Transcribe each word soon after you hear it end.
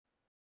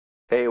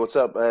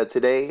what's up?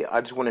 Today,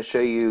 I just want to show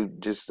you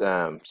just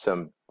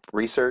some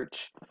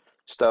research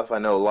stuff. I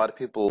know a lot of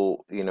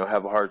people,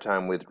 have a hard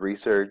time with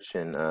research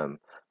and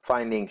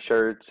finding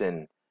shirts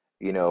and,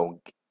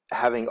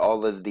 having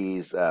all of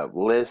these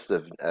lists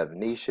of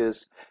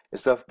niches and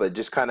stuff, but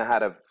just kind of how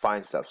to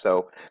find stuff.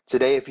 So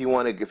today, if you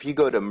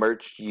go to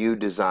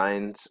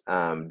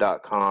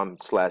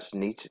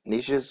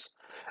merchudesigns.com/niches,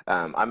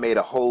 I made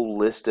a whole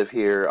list of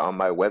here on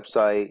my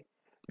website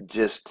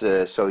just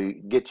to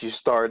get you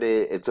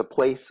started. It's a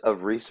place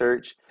of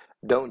research.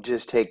 Don't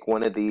just take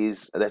one of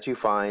these that you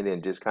find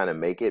and just kind of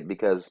make it,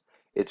 because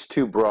it's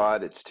too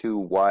broad, it's too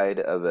wide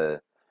of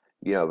a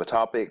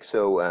topic.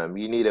 So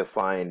you need to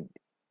find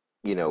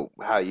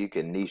how you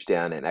can niche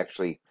down and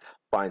actually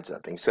find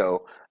something.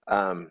 So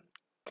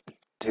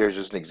here's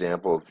just an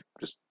example of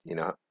just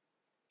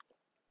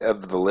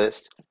of the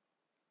list,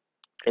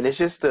 and it's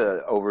just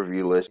an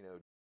overview list.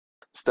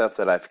 Stuff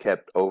that I've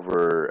kept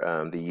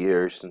over the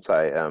years since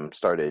I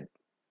started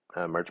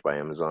Merch by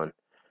Amazon.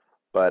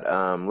 But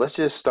let's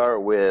just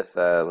start with,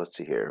 let's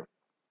see here.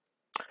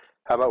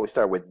 How about we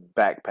start with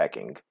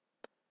backpacking?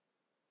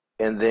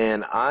 And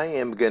then I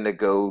am going to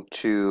go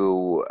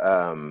to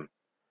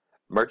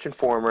Merch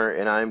Informer,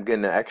 and I'm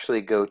going to actually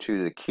go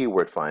to the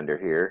keyword finder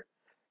here.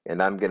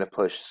 And I'm going to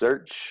push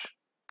search.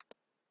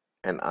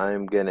 And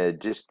I'm going to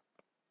just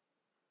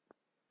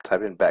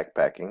type in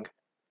backpacking.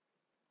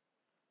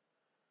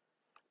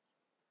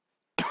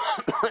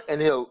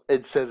 And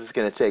it says it's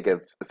going to take a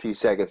few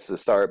seconds to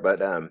start, but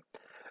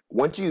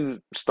once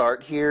you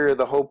start here,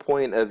 the whole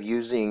point of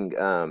using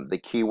the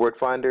keyword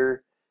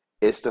finder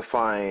is to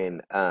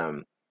find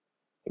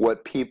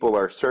what people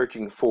are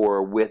searching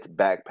for with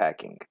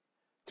backpacking.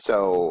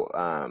 So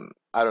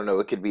I don't know,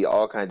 it could be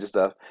all kinds of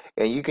stuff,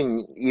 and you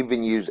can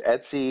even use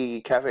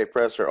Etsy, Cafe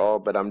Press, or all,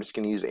 but I'm just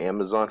going to use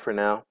Amazon for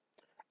now.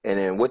 And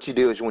then what you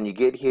do is when you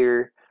get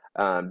here,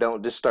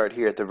 don't just start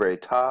here at the very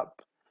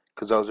top,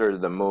 because those are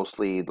the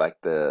mostly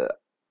like the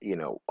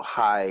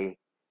high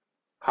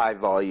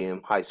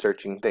volume, high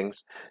searching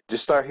things.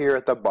 Just start here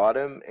at the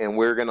bottom, and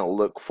we're gonna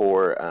look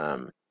for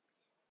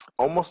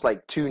almost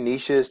like two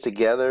niches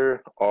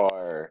together,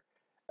 or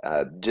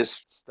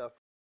just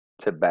stuff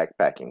to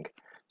backpacking.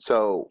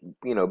 So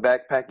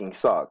backpacking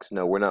socks.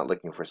 No, we're not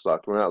looking for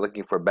socks. We're not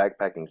looking for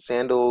backpacking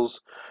sandals,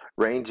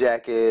 rain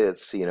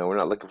jackets. We're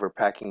not looking for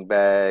packing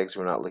bags.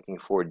 We're not looking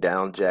for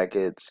down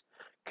jackets,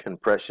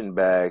 compression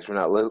bags. We're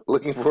not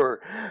looking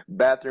for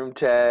bathroom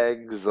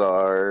tags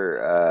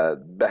or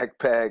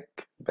backpack,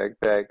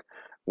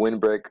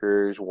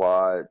 windbreakers,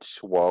 watch,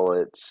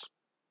 wallets,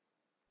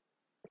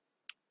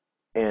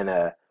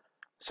 and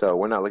so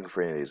we're not looking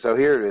for any of these. So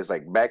here it is,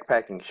 like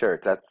backpacking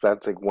shirts. That's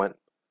like one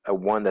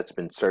that's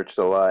been searched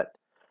a lot.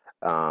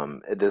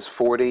 This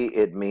 40,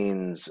 it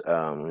means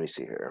let me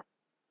see here,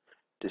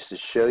 just to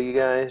show you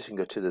guys. You can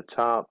go to the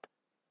top.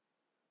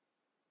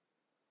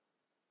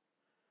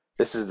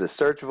 This is the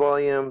search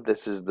volume.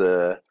 This is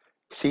the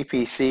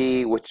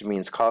CPC, which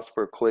means cost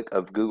per click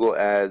of Google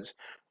ads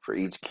for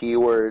each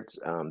keywords.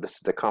 This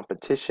is the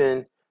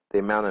competition, the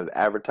amount of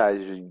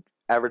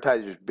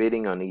advertisers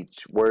bidding on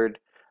each word.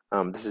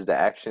 This is the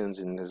actions,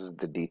 and this is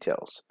the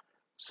details.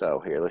 So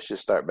here, let's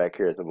just start back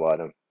here at the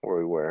bottom where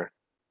we were.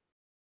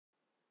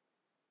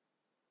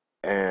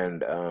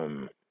 And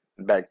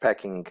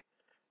backpacking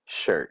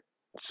shirt.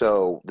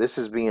 So this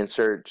is being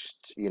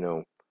searched,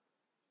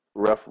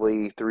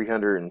 roughly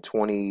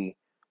 320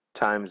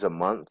 times a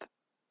month.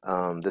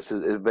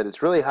 But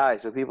it's really high,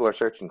 so people are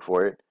searching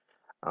for it.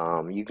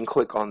 You can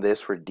click on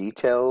this for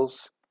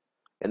details,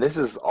 and this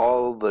is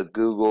all the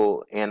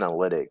Google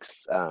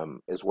Analytics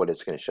is what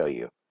it's going to show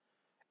you.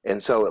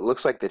 And so it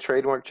looks like the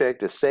trademark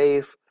check is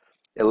safe.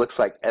 It looks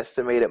like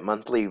estimated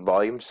monthly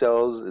volume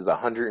sales is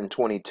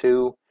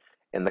 122,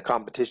 and the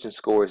competition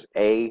score is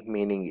A,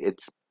 meaning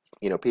it's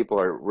people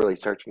are really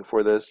searching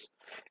for this.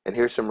 And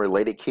here's some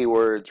related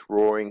keywords: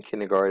 roaring,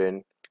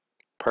 kindergarten,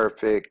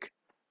 perfect,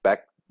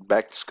 back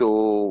to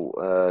school,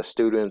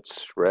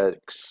 students,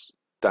 Rex,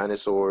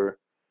 dinosaur,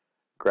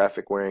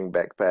 graphic wearing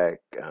backpack,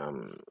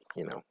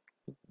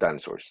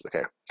 dinosaurs.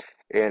 Okay,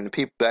 and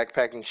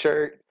backpacking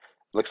shirt.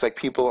 Looks like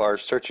people are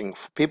searching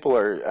for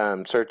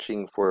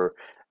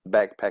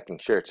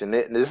backpacking shirts, and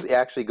this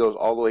actually goes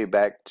all the way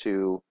back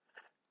to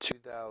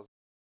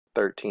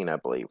 2013, I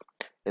believe.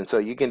 And so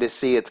you can just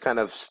see it's kind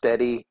of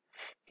steady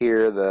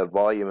here, the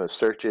volume of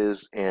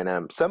searches,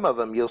 and some of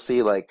them you'll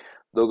see like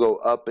they'll go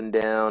up and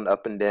down,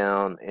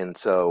 and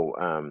so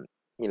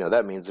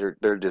that means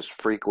they're just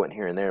frequent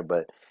here and there.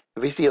 But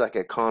if you see like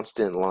a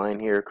constant line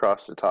here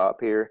across the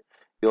top here,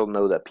 you'll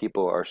know that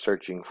people are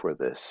searching for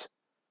this.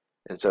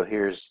 And so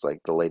here's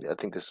like the latest. I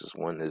think this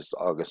one is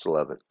August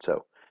 11th.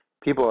 So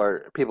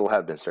people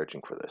have been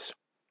searching for this.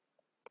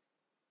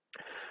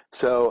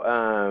 So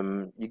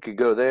you could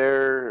go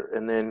there,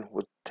 and then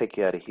we'll take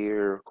you out of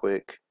here real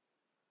quick.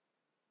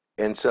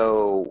 And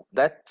so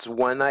that's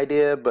one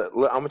idea, but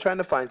I'm trying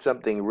to find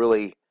something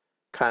really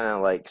kind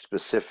of like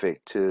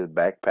specific to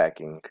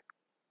backpacking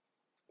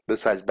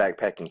besides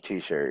backpacking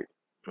t-shirt.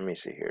 Let me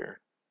see here.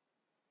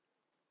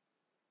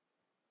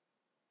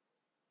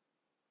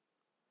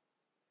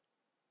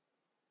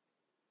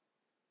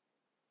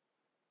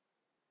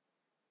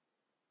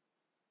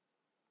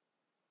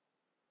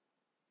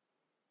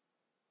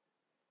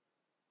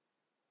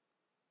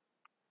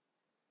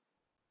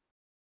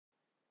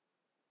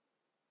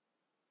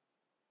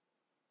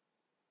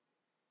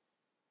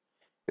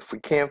 if we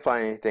can't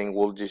find anything,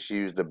 we'll just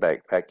use the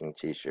backpacking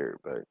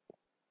t-shirt. But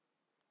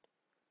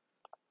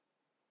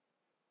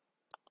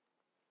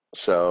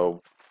so,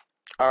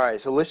 all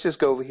right, so let's just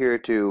go over here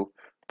to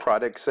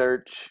product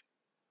search,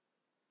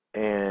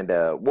 and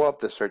we'll have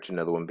to search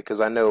another one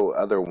because I know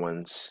other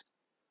ones.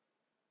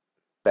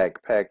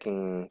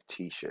 Backpacking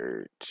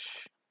t-shirt.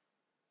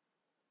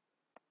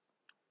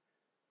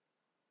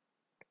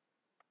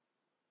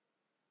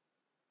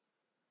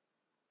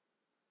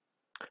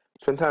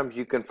 Sometimes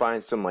you can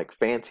find some like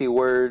fancy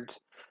words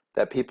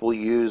that people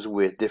use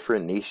with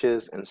different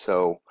niches, and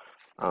so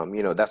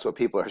that's what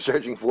people are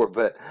searching for.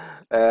 But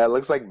it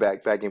looks like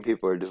backpacking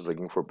people are just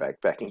looking for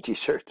backpacking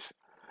t-shirts,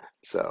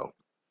 so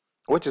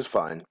which is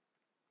fine.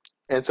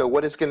 And so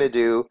what it's going to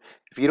do,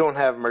 if you don't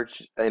have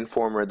Merch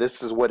Informer,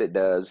 this is what it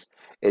does.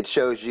 It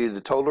shows you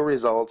the total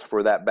results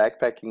for that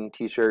backpacking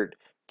t-shirt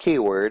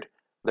keyword.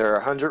 There are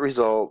 100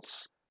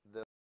 results.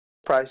 The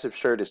price of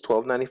shirt is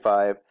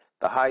 $12.95.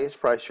 The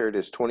highest price shirt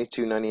is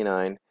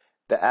 $22.99.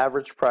 The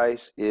average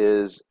price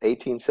is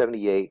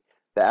 $18.78.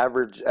 The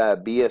average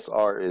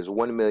BSR is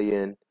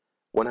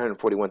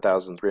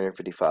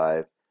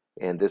 1,141,355.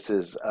 And this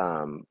is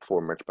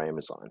for Merch by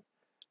Amazon.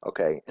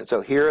 Okay, and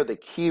so here are the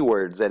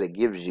keywords that it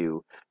gives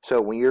you.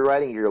 So when you're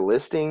writing your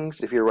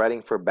listings, if you're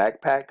writing for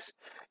backpacks,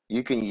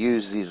 you can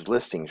use these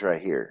listings right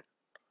here.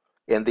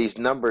 And these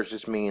numbers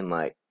just mean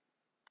like,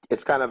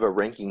 it's kind of a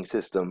ranking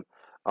system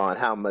on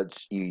how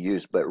much you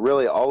use. But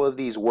really all of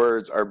these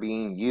words are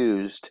being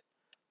used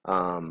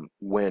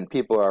when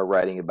people are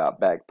writing about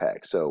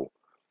backpacks. So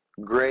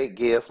great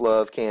gift,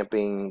 love,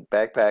 camping,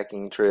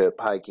 backpacking, trip,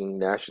 hiking,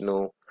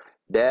 national,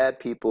 dad,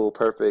 people,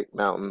 perfect,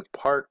 mountain,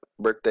 park,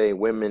 birthday,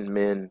 women,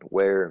 men,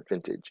 wear,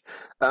 vintage.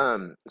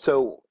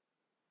 So,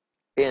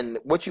 and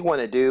what you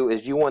want to do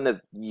is you want to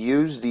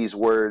use these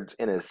words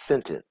in a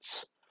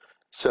sentence.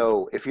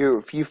 So if you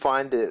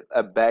find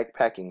a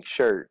backpacking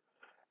shirt,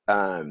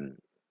 um,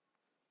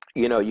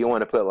 you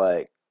want to put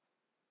like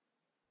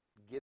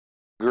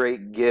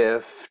great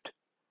gift,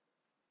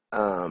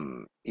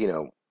 um, you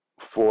know,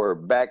 for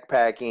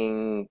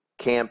backpacking,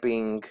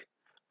 camping,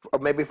 or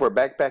maybe for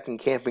backpacking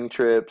camping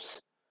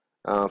trips,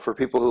 for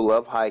people who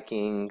love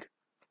hiking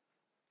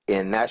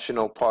in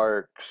national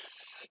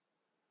parks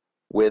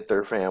with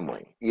their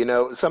family,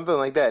 something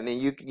like that. And then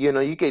you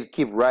could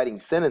keep writing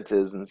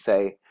sentences and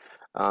say,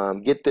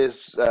 get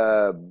this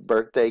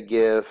birthday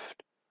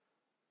gift,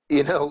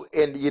 and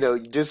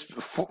just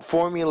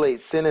formulate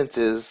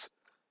sentences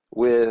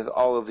with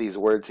all of these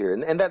words here,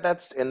 and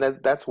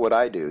that's what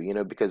I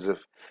do, because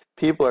if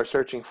people are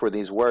searching for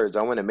these words,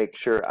 I want to make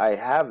sure I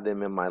have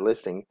them in my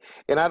listing,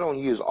 and I don't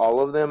use all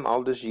of them.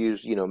 I'll just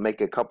use,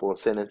 make a couple of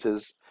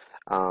sentences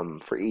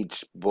for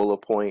each bullet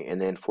point, and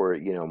then for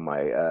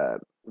my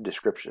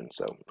description.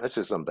 So that's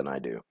just something I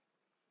do.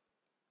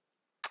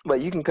 But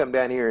you can come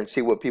down here and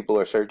see what people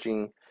are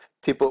searching.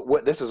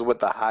 This is what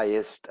the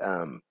highest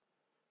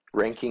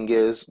ranking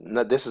is.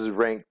 Now, this is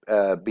ranked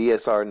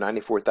BSR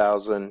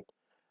 94,000.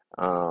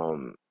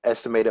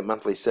 Estimated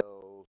monthly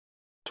sales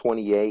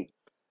 28.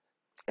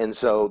 And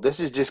so this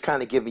is just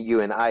kind of giving you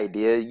an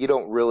idea. You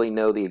don't really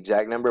know the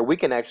exact number. We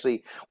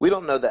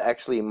don't know the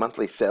actually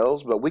monthly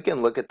sales, but we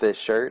can look at this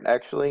shirt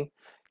actually,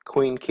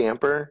 Queen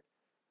Camper,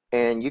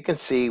 and you can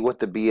see what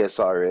the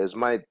BSR is.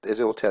 As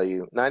it will tell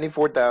you,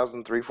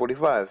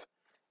 94,345.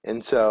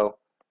 And so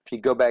if you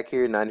go back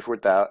here,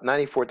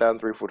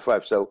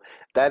 94,345. So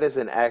that is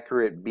an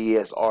accurate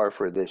BSR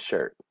for this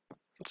shirt.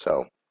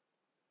 So,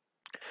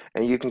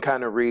 and you can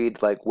kind of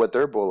read like what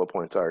their bullet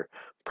points are.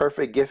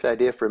 Perfect gift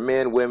idea for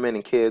men, women,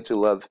 and kids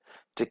who love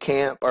to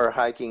camp or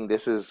hiking.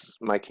 This is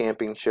my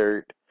camping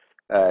shirt.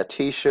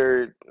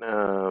 T-shirt,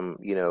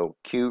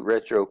 cute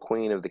retro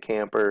queen of the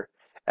camper.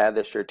 Add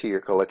this shirt to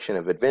your collection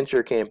of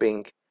adventure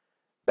camping,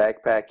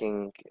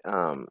 backpacking.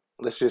 I'm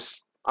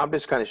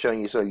just kind of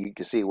showing you so you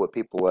can see what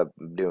people are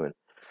doing.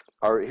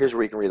 All right, here's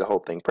where you can read the whole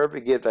thing.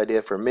 Perfect gift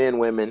idea for men,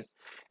 women,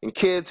 and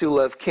kids who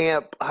love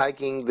camp,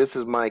 hiking. This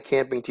is my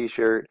camping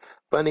t-shirt.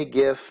 Funny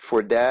gift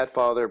for dad,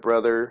 father,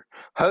 brother,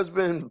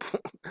 husband,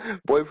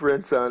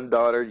 boyfriend, son,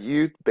 daughter,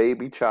 youth,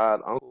 baby,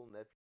 child, uncle,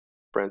 nephew,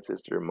 friend,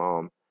 sister,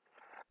 mom,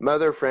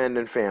 mother, friend,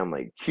 and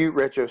family. Cute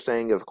retro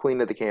saying of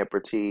Queen of the Camper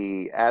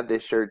tee. Add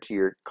this shirt to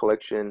your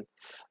collection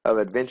of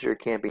adventure,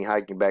 camping,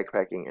 hiking,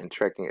 backpacking, and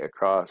trekking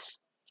across.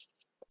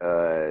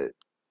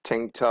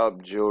 Tank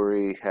top,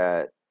 jewelry,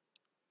 hat.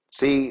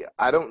 See,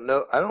 I don't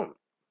know. I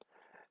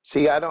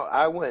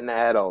wouldn't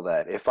add all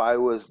that.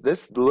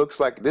 This looks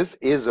like this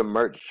is a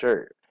merch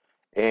shirt.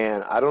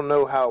 And I don't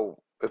know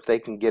if they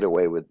can get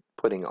away with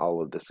putting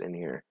all of this in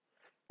here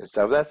and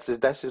stuff. That's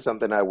just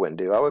something I wouldn't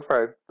do. I would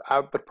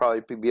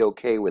probably be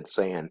okay with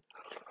saying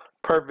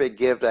perfect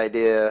gift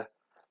idea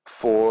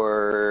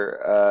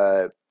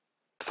I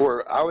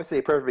would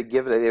say perfect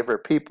gift idea for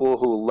people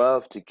who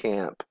love to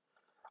camp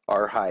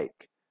or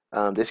hike.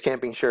 This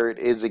camping shirt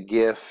is a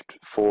gift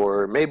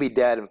for maybe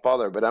dad and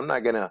father, but I'm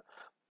not gonna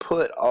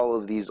put all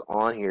of these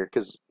on here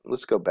because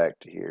let's go back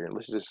to here.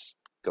 Let's just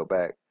go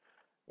back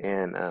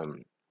and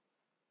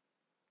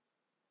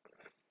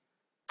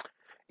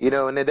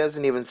And it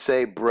doesn't even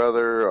say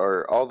brother,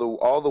 or all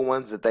the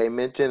ones that they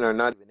mention are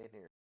not even in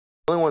here.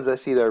 The only ones I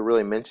see that are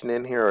really mentioned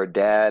in here are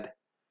dad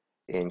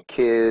and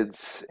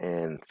kids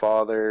and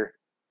father,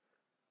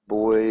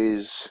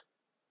 boys.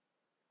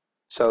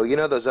 So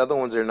those other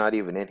ones are not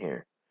even in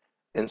here,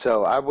 and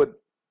so I wouldn't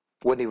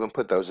even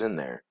put those in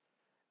there.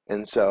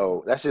 And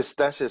so that's just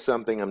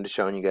something I'm just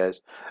showing you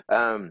guys.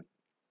 Um,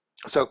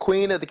 so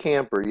Queen of the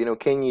Camper,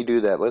 can you do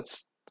that?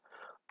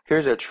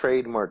 Here's a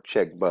trademark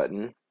check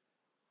button.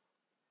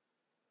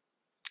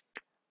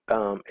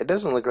 It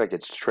doesn't look like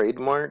it's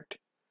trademarked.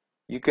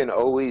 You can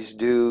always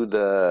do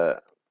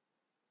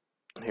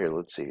here,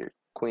 let's see here.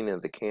 Queen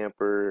of the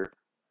Camper.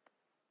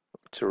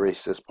 To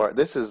erase this part.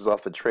 This is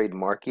off of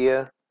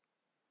Trademarkia.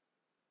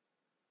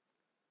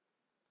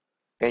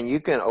 And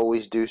you can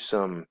always do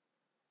some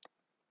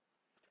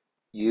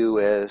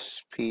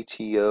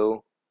USPTO.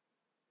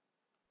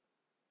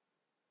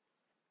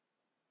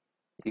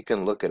 You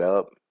can look it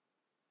up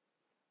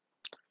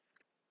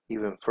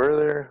even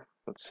further.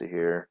 Let's see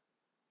here.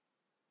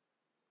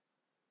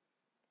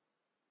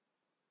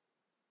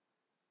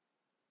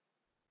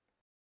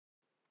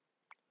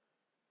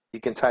 You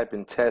can type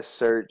in test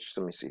search.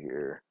 Let me see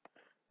here.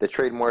 The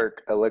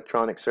trademark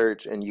electronic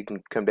search, and you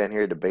can come down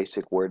here to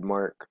basic word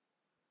mark.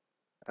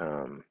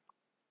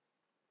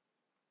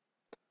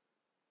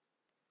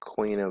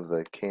 Queen of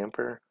the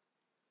Camper.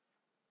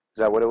 Is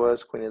that what it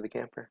was? Queen of the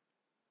Camper?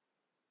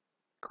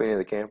 Queen of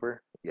the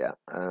Camper? Yeah.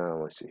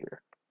 Let's see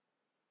here.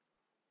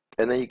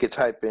 And then you could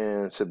type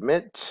in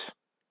submit.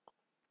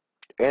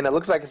 And it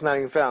looks like it's not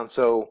even found.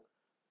 So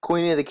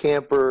Queen of the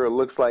Camper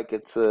looks like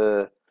it's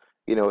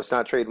it's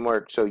not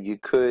trademarked. So you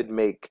could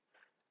make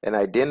an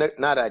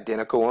not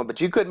identical one, but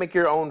you could make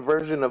your own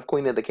version of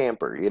Queen of the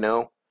Camper,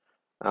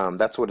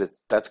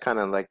 that's kind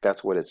of like,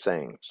 that's what it's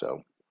saying.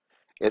 So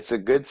it's a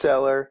good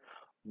seller.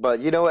 But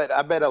you know what?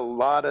 I bet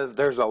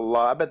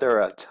I bet there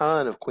are a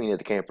ton of Queen of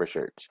the Camper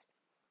shirts.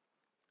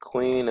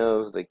 Queen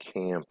of the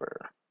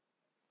Camper.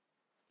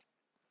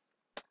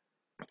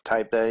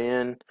 Type that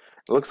in.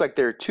 It looks like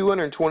there are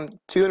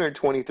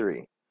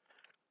 223.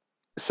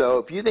 So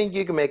if you think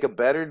you can make a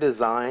better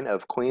design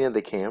of Queen of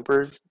the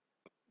Camper's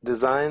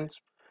designs,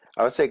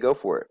 I would say go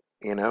for it,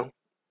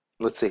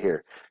 Let's see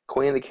here.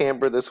 Queen of the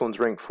Camper, this one's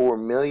ranked 4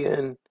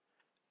 million.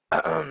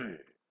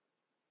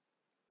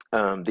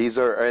 These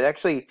are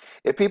actually,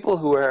 if people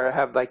who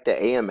have like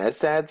the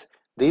AMS ads,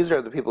 these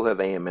are the people who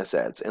have AMS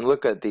ads. And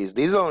look at these.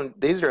 These are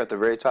at the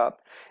very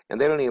top, and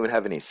they don't even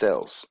have any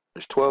sales.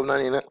 There's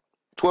 $12.99,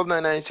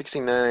 $12.99,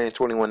 $16.99,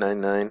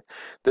 $21.99.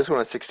 This one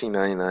is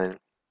 $16.99.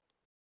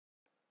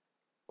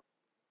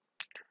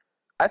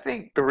 I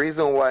think the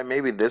reason why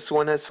maybe this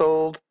one has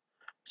sold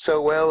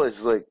so well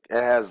is like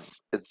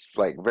it's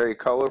like very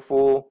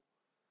colorful,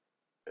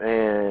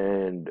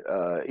 and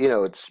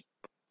it's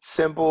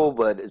simple,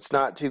 but it's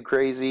not too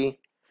crazy.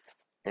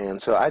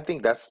 And so I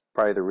think that's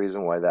probably the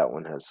reason why that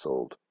one has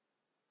sold.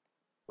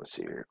 Let's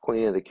see here.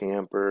 Queen of the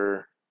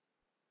Camper.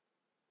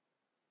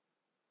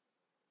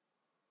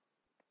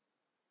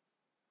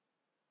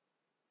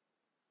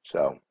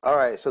 So, all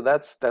right. So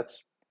that's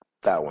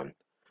that one.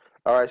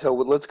 All right. So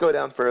let's go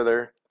down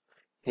further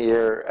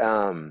here.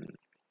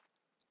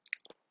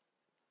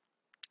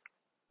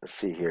 Let's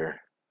see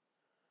here.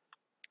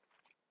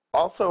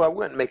 Also, I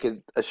wouldn't make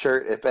a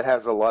shirt if it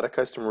has a lot of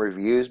customer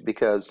reviews,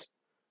 because,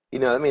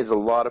 that means a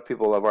lot of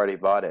people have already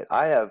bought it.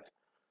 I have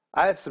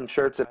some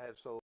shirts that I have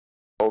sold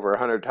over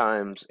 100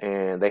 times,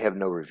 and they have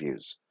no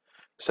reviews.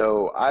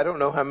 So I don't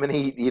know how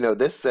many.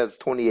 This says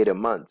 28 a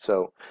month.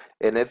 So,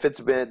 and if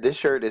this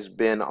shirt has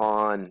been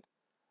on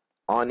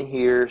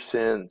here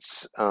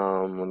since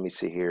let me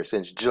see here,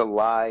 since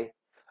July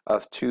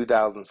of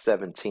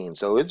 2017.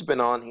 So it's been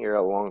on here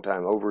a long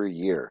time, over a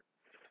year.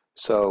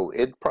 So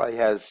it probably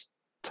has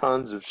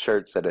tons of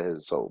shirts that it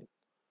has sold.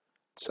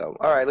 So,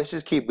 all right, let's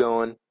just keep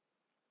going.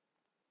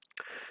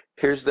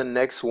 Here's the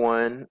next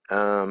one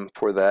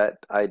for that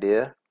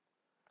idea.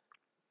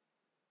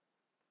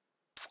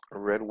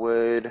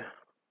 Redwood.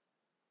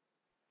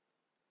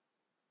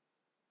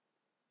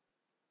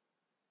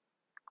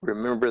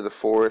 Remember the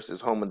forest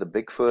is home of the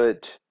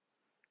Bigfoot.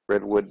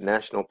 Redwood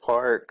National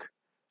Park.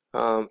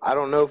 I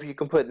don't know if you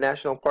can put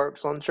national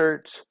parks on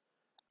shirts.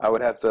 I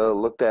would have to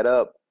look that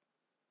up.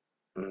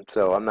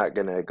 So I'm not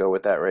gonna go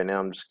with that right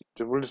now.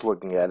 We're just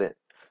looking at it.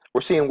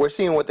 We're seeing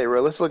what they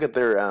wrote. Let's look at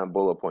their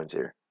bullet points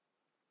here.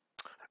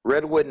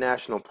 Redwood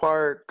National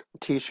Park,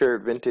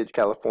 T-shirt, vintage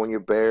California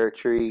bear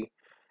tree,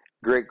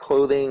 great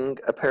clothing,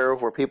 apparel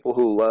for people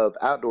who love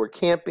outdoor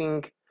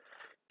camping,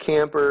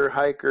 camper,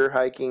 hiker,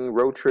 hiking,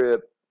 road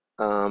trip,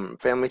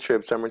 family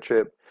trip, summer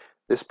trip.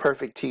 This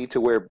perfect tee to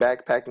wear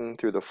backpacking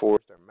through the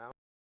forest or mountains.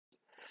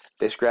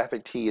 This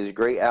graphic tee is a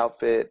great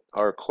outfit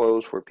or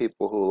clothes for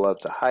people who love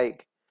to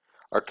hike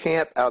or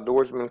camp,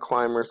 outdoorsmen,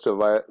 climbers,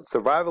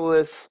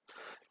 survivalists,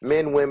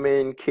 men,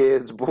 women,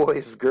 kids,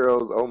 boys,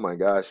 girls. Oh my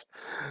gosh.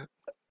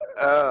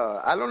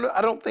 I don't know.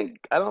 I don't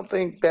think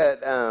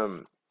that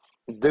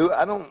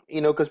I don't,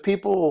 because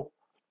people,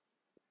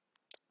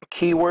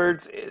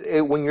 keywords,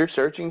 when you're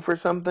searching for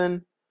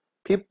something,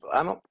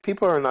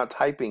 People are not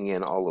typing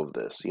in all of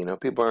this, you know.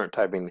 People aren't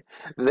typing.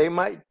 They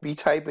might be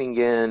typing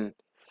in,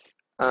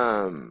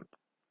 um,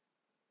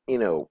 you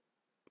know,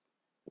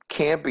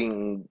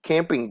 camping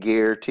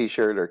gear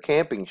t-shirt or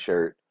camping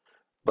shirt,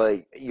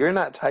 but you're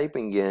not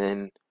typing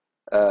in,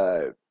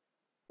 uh,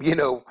 you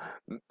know,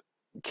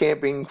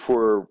 camping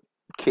for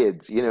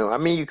kids. You know, I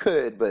mean, you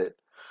could, but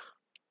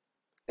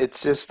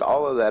it's just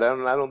all of that.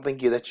 I don't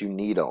think that you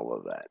need all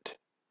of that.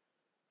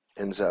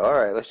 And so, all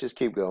right, let's just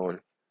keep going.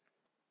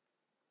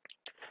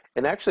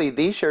 And actually,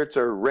 these shirts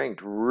are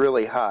ranked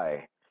really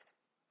high.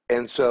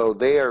 And so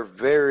they are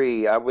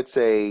very, I would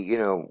say, you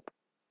know,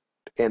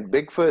 and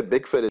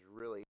Bigfoot is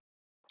really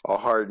a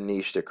hard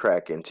niche to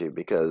crack into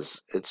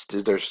because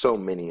there's so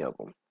many of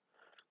them.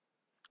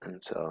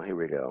 And so here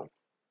we go.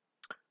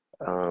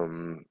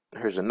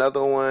 Here's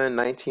another one,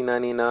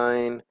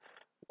 1999,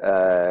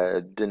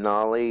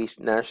 Denali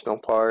National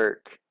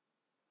Park.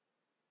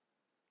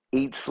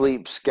 Eat,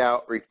 Sleep,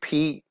 Scout,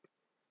 Repeat.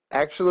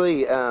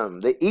 Actually,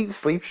 the Eat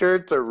Sleep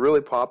shirts are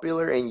really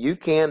popular, and you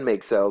can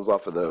make sales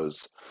off of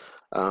those.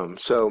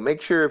 So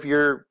make sure if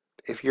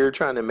you're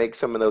trying to make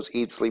some of those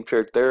Eat Sleep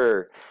shirts, there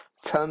are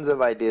tons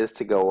of ideas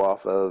to go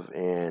off of,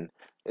 and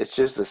it's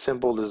just a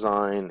simple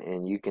design,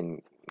 and you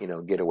can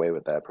get away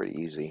with that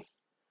pretty easy.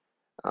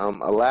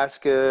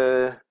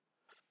 Alaska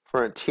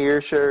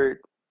Frontier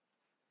shirt,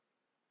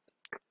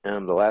 the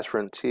Last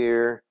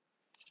Frontier.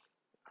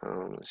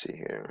 Let's see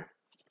here.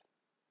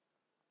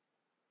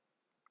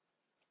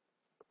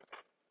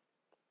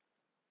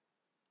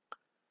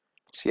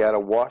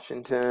 Seattle,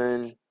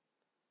 Washington.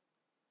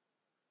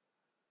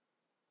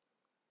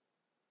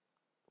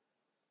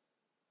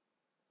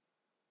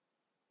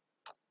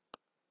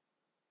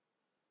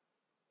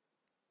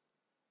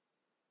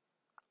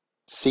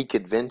 Seek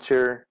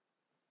Adventure.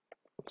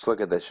 Let's look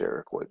at this shit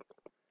real quick.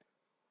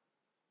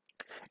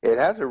 It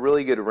has a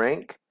really good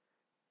rank,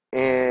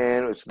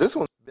 and this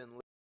one's been a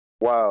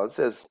while. It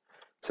says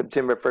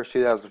September 1st,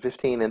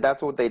 2015, and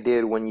that's what they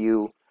did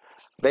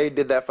they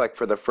did that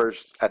for the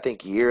first, I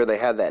think, year. They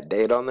had that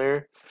date on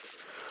there.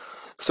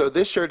 So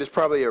this shirt is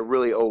probably a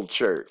really old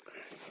shirt,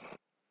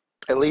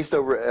 at least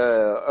over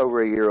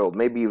a year old,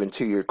 maybe even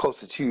 2 years, close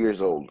to 2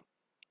 years old.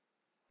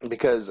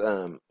 Because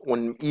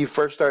when you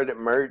first started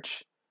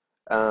merch,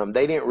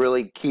 they didn't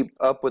really keep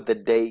up with the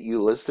date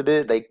you listed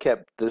it. They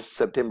kept this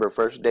September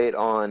 1st date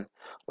on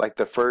like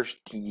the first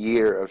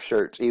year of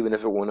shirts, even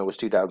if when it was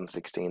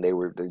 2016. They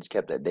just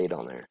kept that date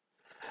on there.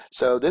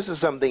 So this is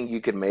something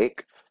you could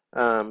make.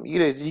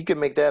 You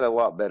can make that a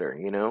lot better.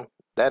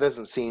 That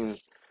doesn't seem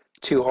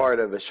too hard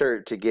of a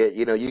shirt to get.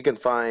 You can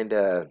find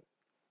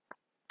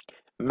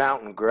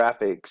Mountain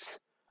Graphics.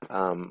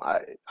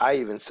 I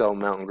even sell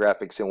Mountain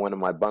Graphics in one of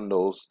my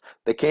bundles,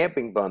 the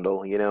camping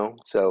bundle.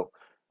 So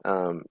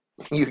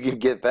you can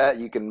get that.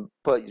 You can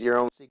put your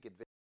own secret.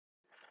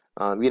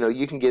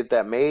 You can get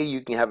that made.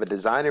 You can have a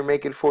designer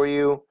make it for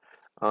you.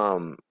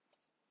 Um,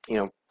 you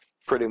know,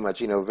 Pretty much.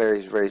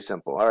 Very very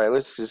simple. All right,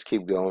 let's just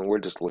keep going. We're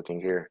just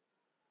looking here.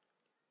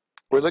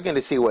 We're looking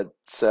to see what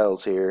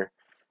sells here.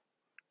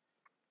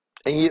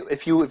 And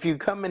if you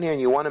come in here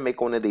and you want to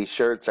make one of these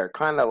shirts or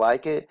kind of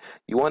like it,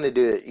 you want to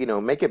do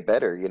it, make it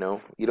better. You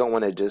don't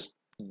want to just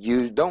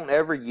don't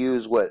ever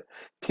use what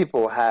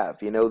people have.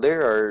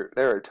 There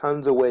are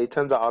tons of ways,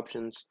 tons of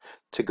options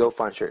to go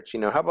find shirts.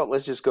 How about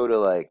let's just go to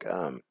like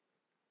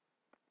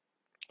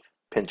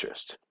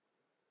Pinterest.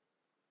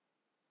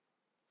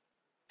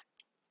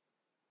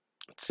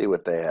 Let's see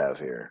what they have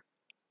here.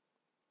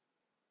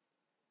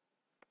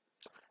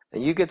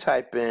 And you could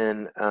type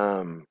in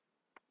I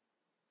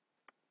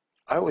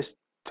always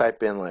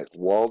type in like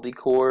wall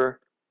decor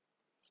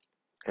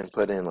and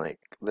put in like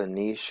the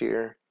niche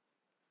here,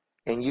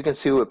 and you can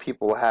see what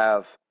people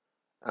have,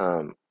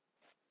 um,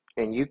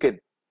 and you could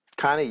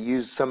kind of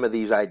use some of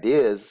these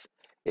ideas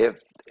if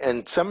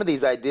and some of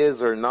these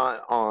ideas are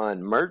not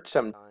on merch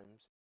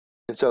sometimes,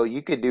 and so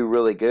you could do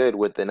really good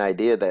with an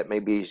idea that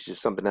maybe it's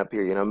just something up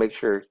here. Make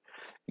sure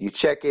you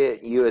check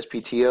it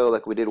USPTO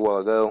like we did a while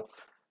ago.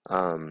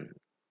 um,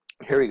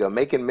 Here we go,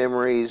 making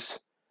memories,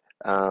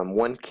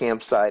 one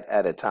campsite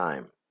at a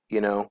time.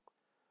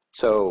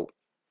 So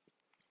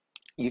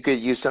you could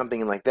use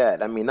something like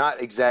that. I mean,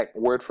 not exact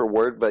word for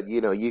word, but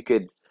you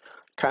could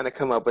kind of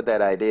come up with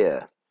that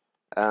idea.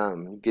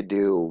 You could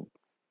do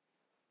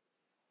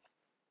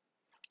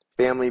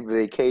family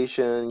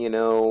vacation,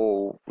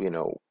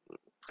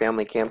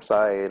 family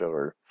campsite,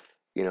 or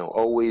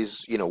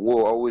always,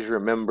 we'll always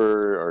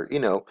remember, or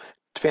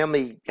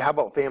family. How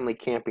about family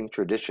camping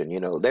tradition?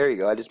 There you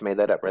go. I just made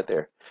that up right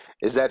there.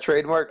 Is that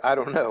trademark? I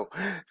don't know.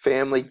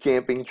 Family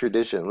camping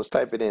tradition. Let's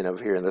type it in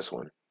over here in this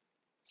one.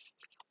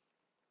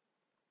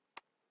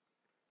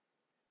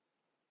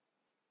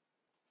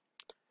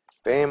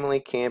 Family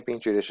camping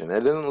tradition.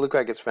 It doesn't look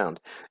like it's found.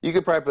 You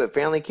could probably put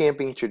family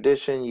camping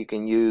tradition. You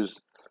can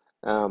use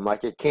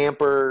like a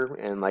camper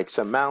and like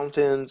some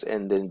mountains,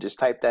 and then just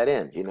type that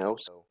in.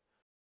 So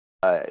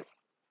uh,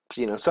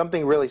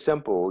 something really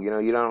simple. You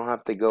don't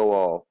have to go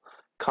all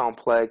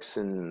complex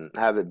and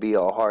have it be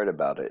all hard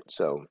about it.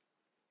 So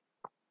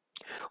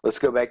Let's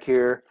go back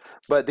here.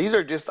 But these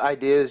are just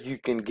ideas you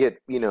can get,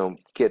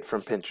 get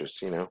from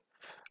Pinterest.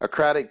 A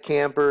crowded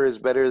camper is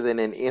better than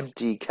an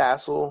empty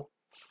castle.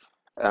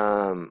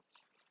 Um,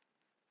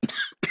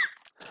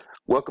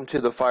 Welcome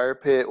to the fire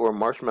pit where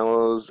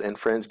marshmallows and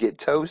friends get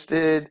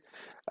toasted.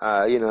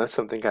 That's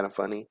something kind of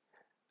funny.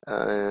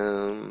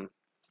 Um,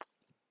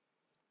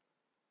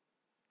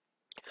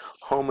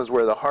 Home is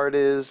where the heart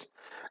is.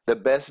 The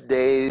best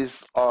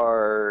days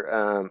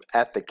are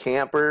at the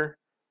camper.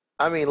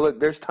 I mean, look,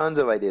 there's tons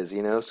of ideas,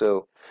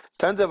 so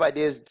tons of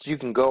ideas you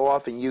can go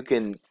off and you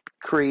can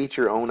create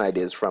your own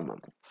ideas from them.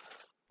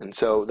 And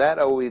so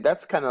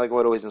that's kind of like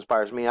what always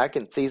inspires me. I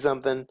can see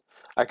something,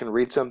 I can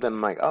read something,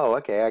 I'm like, oh,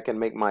 okay, I can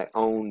make my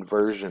own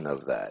version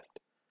of that.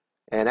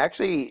 And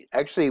actually,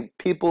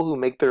 people who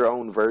make their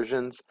own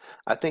versions,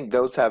 I think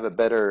those have a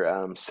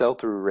better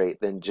sell-through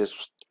rate than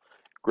just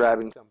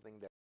grabbing something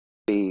that's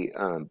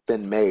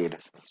been made.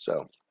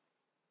 So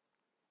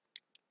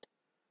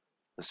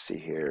let's see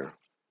here.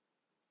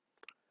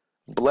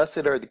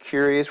 Blessed are the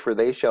curious, for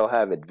they shall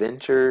have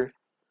adventure.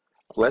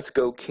 Let's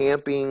go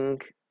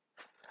camping.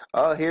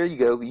 Oh, here you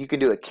go. You can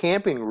do a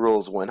camping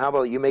rules one. How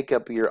about you make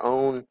up your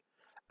own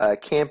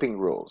camping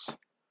rules?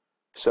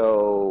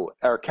 So,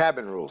 or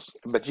cabin rules.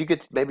 But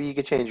maybe you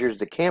could change yours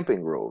to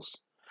camping rules.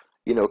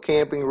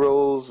 Camping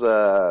rules.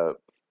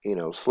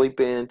 Sleep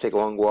in, take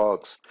long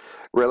walks,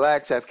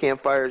 relax, have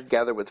campfires,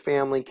 gather with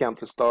family, count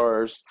the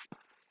stars,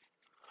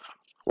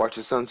 watch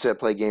the sunset,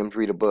 play games,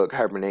 read a book,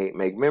 hibernate,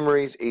 make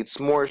memories, eat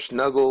s'mores,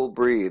 snuggle,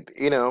 breathe.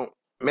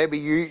 Maybe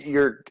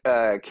your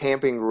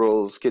camping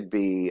rules could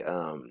be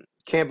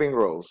camping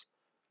rules.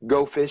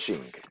 Go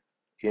fishing,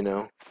 you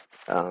know,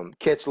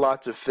 catch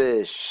lots of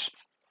fish,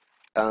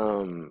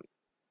 um,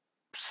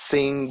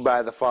 sing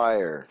by the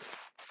fire,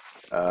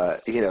 uh,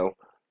 you know,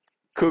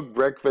 cook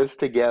breakfast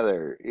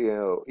together,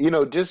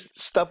 just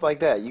stuff like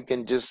that. You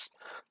can just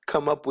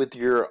come up with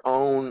your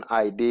own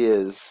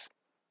ideas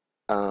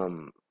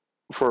um,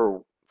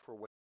 for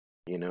what,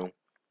 you know.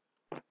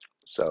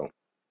 So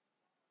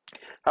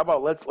how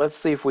about let's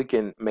see if we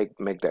can make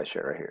that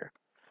share right here.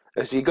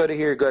 So you go to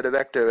here, go to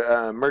back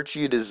to Merch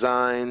U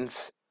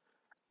Designs.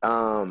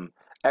 Um,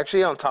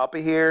 Actually, on top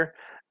of here,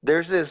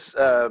 there's this.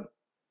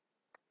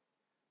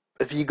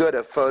 If you go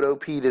to Photo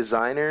P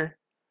Designer,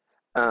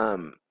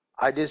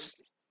 I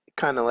just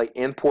kind of like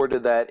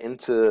imported that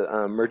into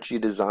Merch U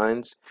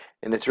Designs,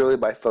 and it's really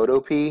by Photo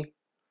P.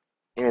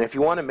 And if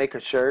you want to make a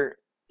shirt,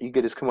 you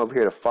could just come over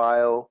here to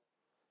File,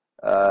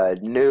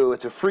 New.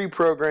 It's a free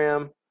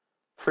program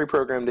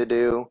to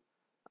do.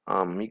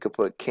 You could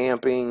put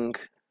camping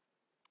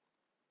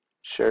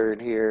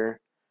shirt here.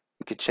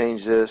 You could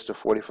change this to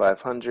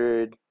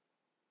 4,500.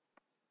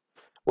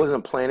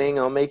 Wasn't planning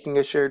on making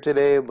a shirt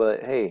today,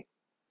 but hey,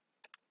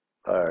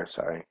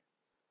 sorry,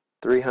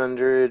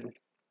 300.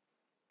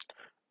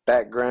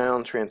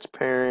 Background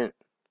transparent.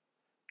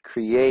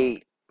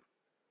 Create.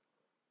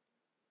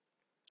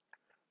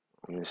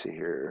 Let me see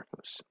here.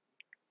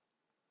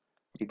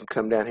 You can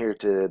come down here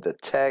to the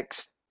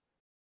text.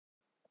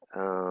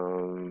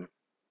 Can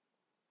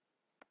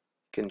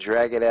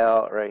drag it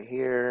out right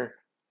here.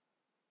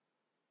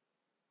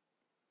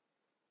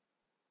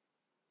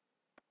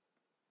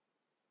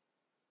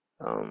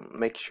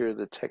 Make sure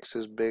the text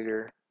is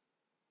bigger.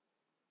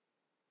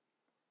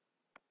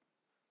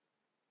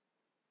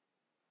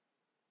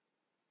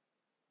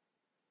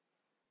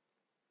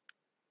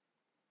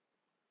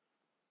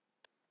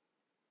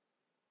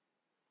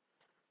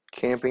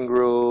 Camping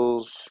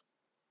rules.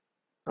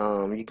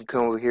 You can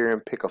come over here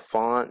and pick a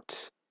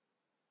font.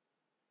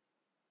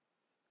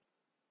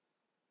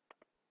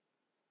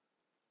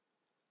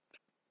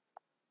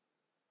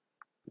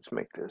 Let's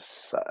make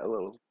this a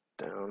little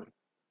down.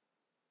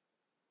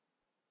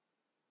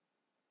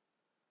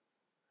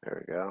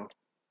 There we go.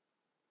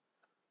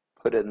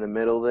 Put it in the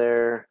middle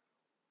there.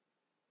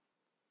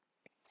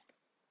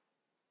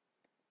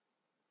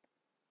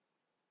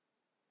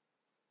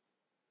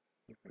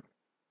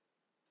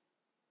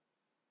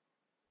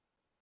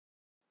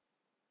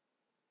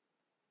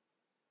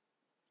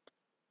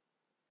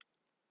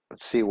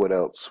 Let's see what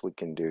else we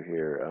can do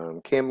here.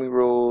 Camping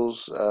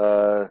rules.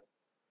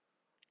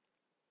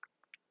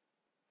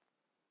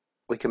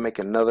 We can make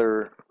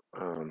another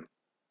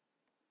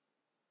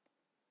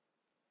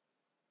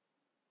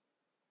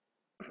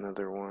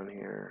one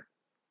here.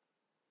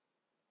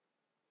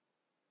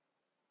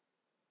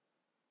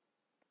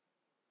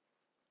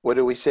 What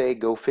do we say?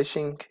 Go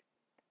fishing?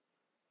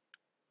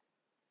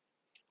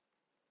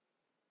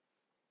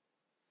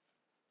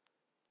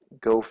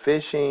 Go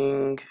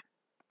fishing.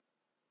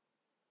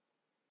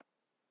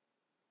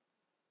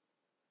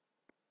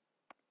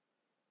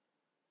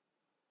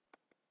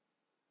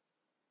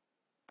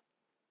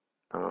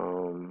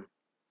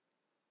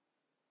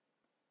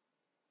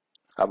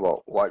 How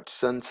about watch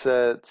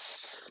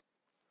sunsets?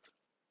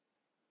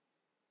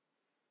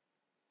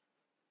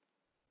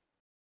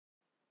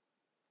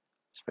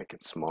 Let's make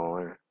it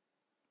smaller.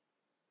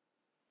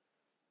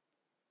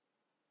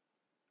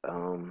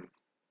 Um,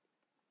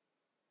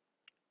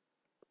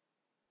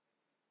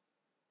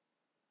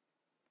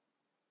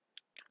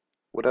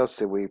 What else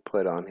did we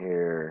put on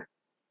here?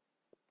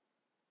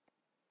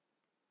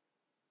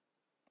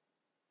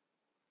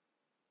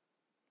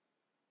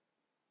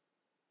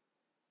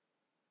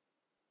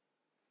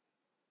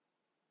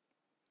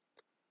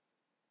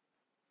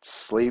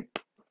 Sleep.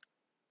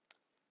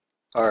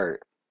 Alright.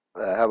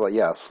 How about,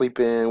 yeah, sleep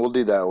in. We'll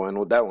do that one.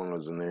 Well, that one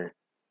was in there.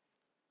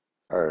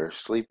 Or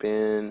sleep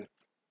in.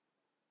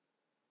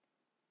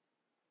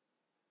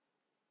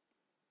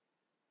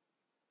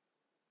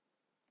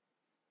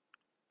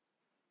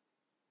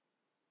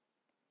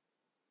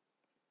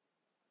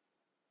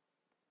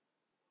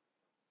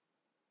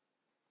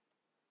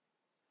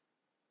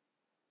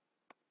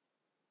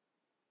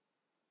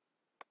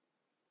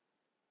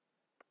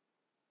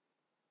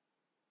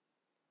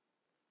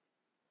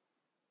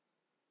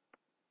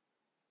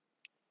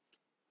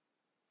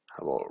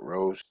 How about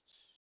roast?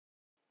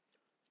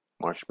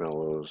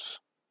 Marshmallows.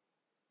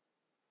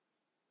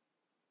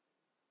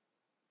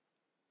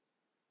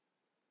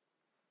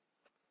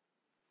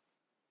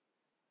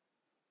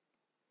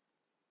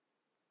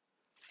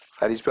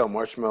 How do you spell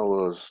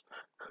marshmallows?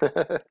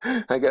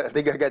 I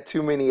think I got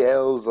too many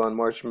L's on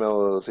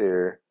marshmallows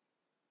here.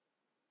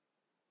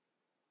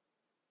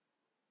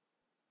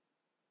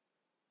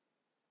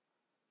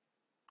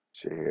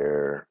 See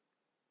here.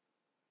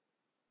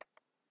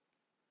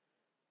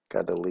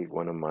 Got to delete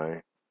one of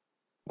my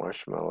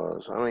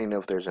marshmallows. I don't even know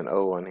if there's an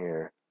O on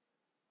here.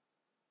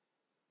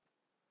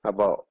 How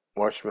about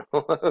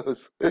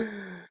marshmallows?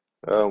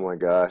 Oh my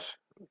gosh.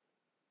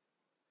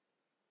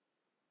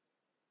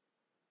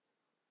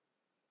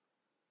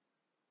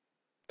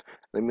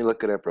 Let me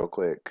look it up real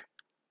quick.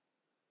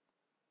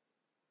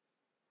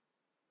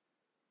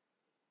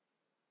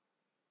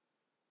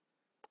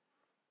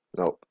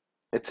 Nope.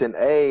 It's an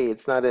A.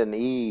 It's not an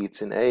E.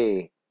 It's an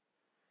A.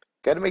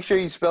 Got to make sure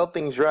you spell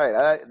things right.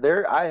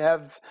 I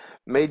have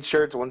made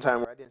shirts one time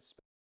where I didn't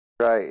spell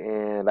it right,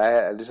 and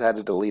I just had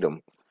to delete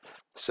them.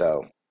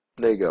 So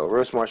there you go.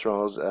 Roast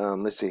marshmallows.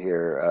 Let's see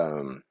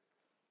here.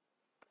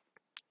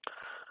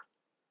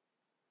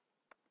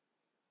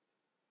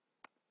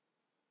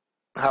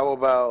 How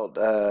about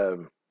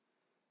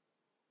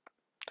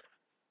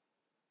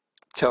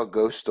tell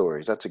ghost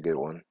stories? That's a good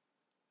one.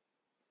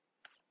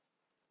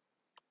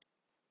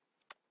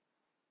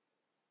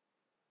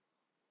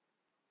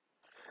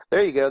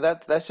 There you go.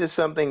 That's just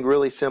something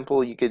really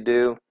simple you could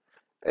do.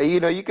 You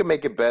know, you can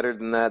make it better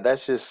than that.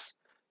 That's just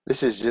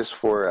this is just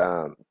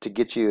for to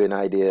get you an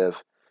idea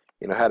of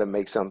how to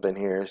make something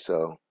here.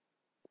 So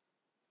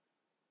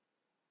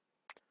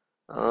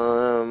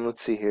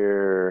let's see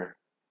here.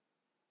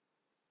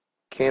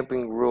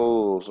 Camping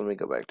rules. Let me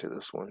go back to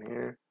this one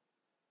here.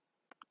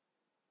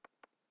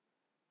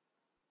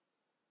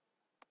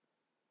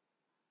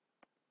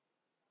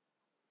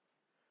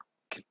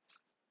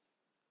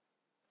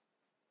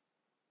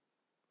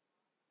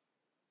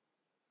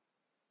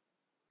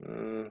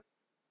 Mm,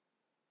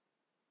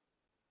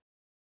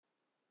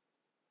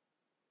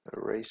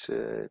 erase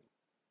it.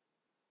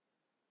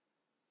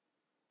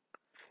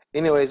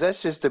 Anyways,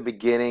 that's just the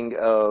beginning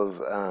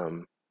of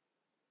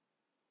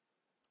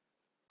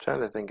trying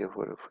to think of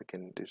what if we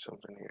can do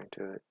something here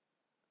to it.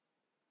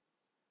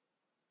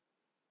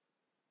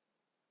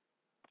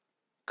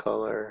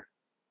 Color.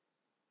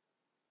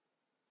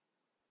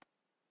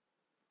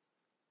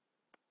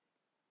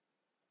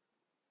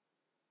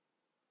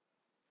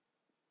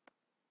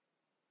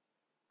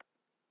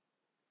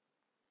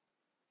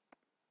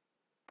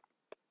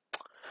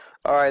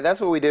 All right, that's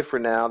what we did for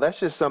now.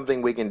 That's just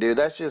something we can do.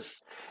 That's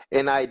just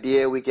an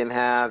idea we can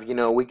have. You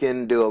know, we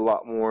can do a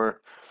lot more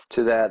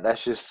to that.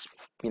 That's just,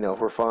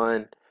 for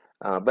fun.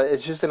 But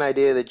it's just an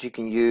idea that you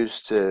can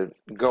use to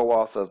go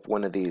off of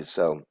one of these.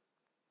 So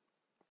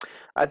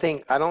I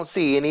think I don't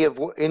see any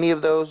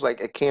of those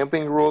like a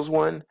camping rules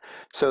one.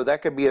 So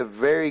that could be a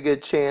very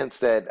good chance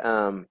that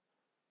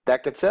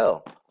that could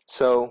sell.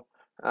 So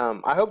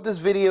I hope this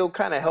video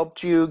kind of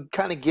helped you,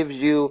 kind of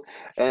gives you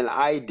an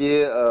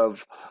idea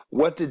of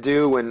what to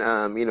do when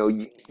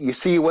you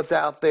see what's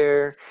out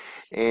there,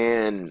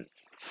 and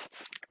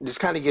just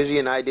kind of gives you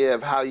an idea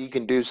of how you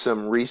can do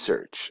some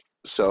research.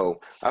 So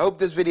I hope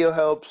this video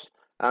helps.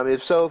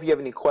 If so, if you have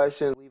any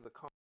questions, leave a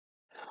comment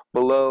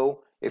below.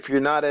 If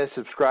you're not a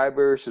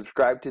subscriber,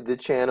 subscribe to the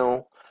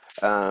channel.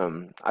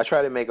 I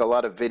try to make a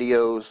lot of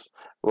videos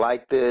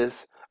like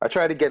this. I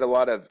try to get a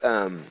lot of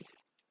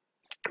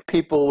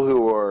people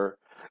who are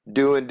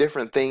doing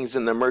different things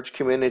in the merch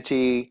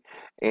community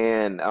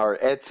and our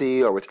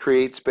Etsy or with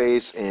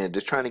Createspace, and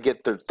just trying to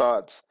get their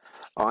thoughts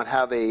on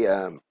how they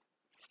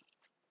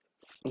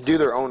do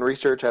their own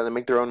research, how they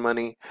make their own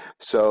money.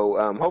 So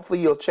hopefully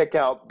you'll check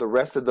out the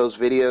rest of those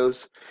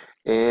videos,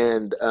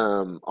 and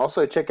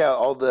also check out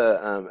all the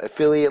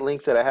affiliate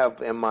links that I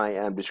have in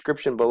my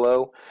description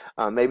below.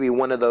 Maybe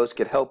one of those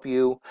could help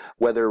you,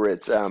 whether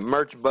it's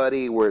Merch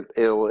Buddy, where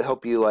it'll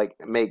help you like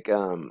make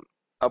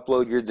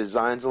upload your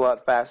designs a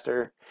lot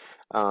faster,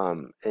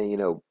 and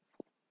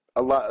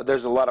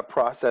there's a lot of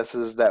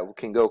processes that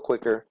can go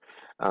quicker.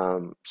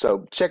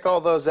 So check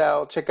all those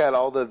out. Check out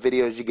all the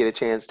videos you get a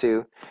chance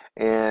to.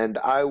 And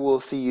I will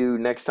see you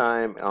next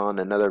time on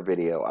another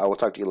video. I will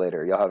talk to you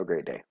later. Y'all have a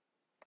great day.